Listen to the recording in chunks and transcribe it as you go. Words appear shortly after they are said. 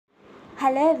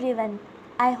Hello everyone.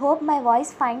 I hope my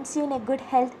voice finds you in a good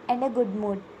health and a good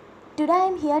mood. Today I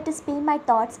am here to spill my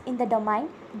thoughts in the domain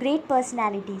great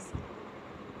personalities.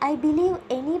 I believe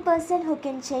any person who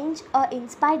can change or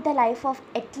inspire the life of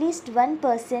at least one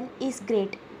person is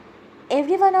great.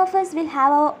 Every one of us will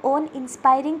have our own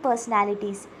inspiring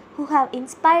personalities who have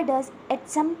inspired us at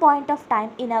some point of time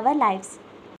in our lives.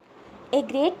 A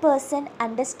great person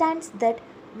understands that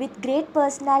with great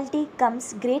personality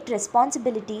comes great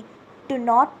responsibility to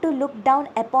not to look down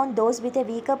upon those with a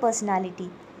weaker personality.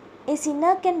 A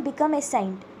sinner can become a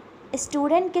saint. A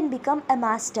student can become a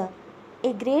master.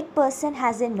 A great person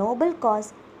has a noble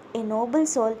cause, a noble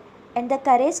soul, and the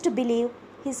courage to believe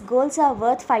his goals are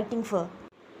worth fighting for.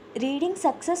 Reading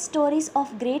success stories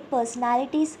of great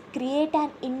personalities create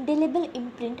an indelible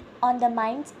imprint on the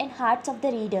minds and hearts of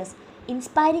the readers,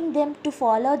 inspiring them to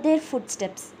follow their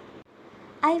footsteps.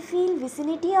 I feel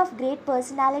vicinity of great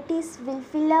personalities will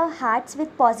fill our hearts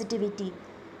with positivity.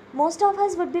 Most of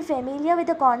us would be familiar with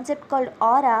a concept called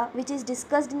aura, which is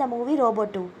discussed in the movie Robo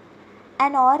 2.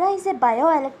 An aura is a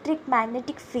bioelectric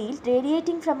magnetic field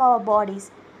radiating from our bodies.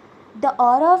 The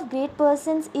aura of great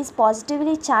persons is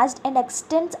positively charged and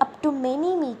extends up to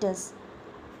many meters.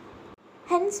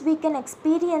 Hence, we can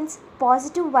experience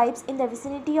positive vibes in the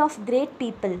vicinity of great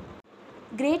people.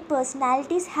 Great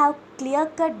personalities have clear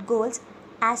cut goals,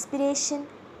 aspiration,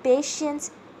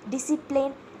 patience,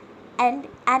 discipline, and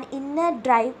an inner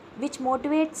drive which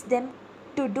motivates them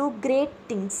to do great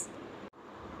things.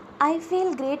 I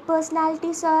feel great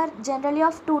personalities are generally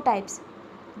of two types.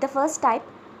 The first type,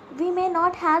 we may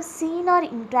not have seen or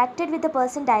interacted with the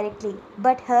person directly,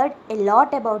 but heard a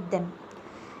lot about them.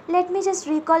 Let me just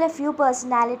recall a few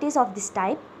personalities of this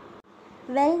type.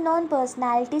 Well known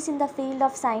personalities in the field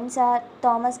of science are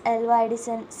Thomas Alva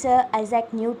Edison, Sir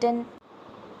Isaac Newton.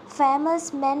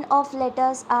 Famous men of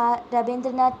letters are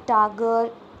Rabindranath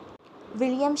Tagore,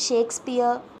 William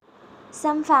Shakespeare.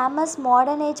 Some famous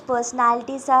modern age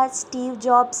personalities are Steve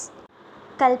Jobs,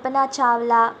 Kalpana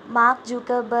Chawla, Mark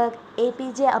Zuckerberg,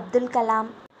 APJ Abdul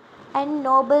Kalam, and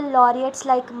Nobel laureates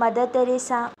like Mother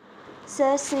Teresa,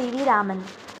 Sir C.V. Raman.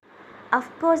 Of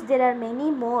course, there are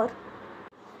many more.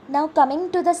 Now,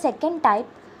 coming to the second type,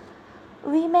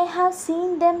 we may have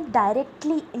seen them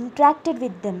directly interacted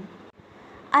with them.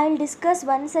 I will discuss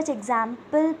one such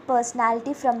example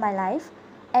personality from my life,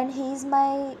 and he is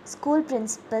my school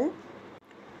principal.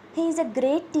 He is a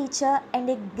great teacher and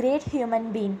a great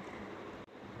human being.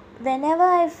 Whenever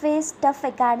I face tough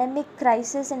academic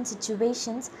crises and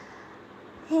situations,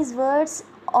 his words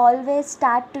always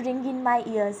start to ring in my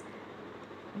ears.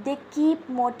 They keep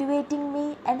motivating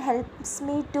me and helps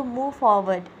me to move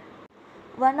forward.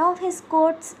 One of his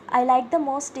quotes I like the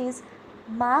most is,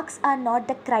 "Marks are not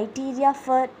the criteria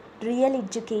for real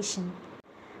education."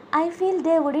 I feel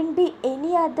there wouldn't be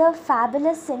any other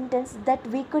fabulous sentence that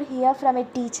we could hear from a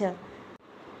teacher.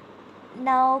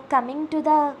 Now, coming to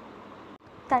the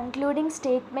concluding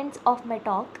statements of my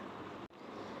talk.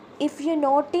 If you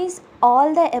notice,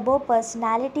 all the above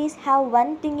personalities have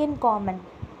one thing in common,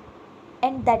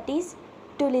 and that is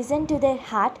to listen to their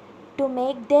heart to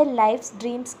make their life's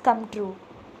dreams come true.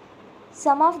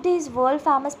 Some of these world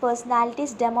famous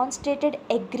personalities demonstrated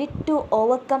a grit to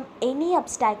overcome any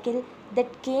obstacle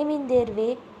that came in their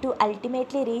way to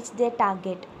ultimately reach their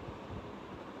target.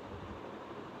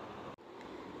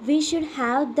 We should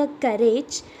have the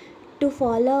courage to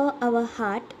follow our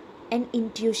heart and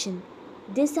intuition.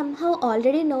 They somehow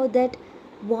already know that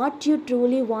what you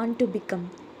truly want to become.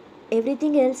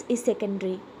 Everything else is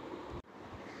secondary.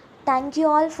 Thank you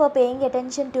all for paying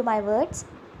attention to my words.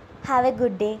 Have a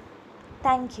good day.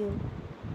 Thank you.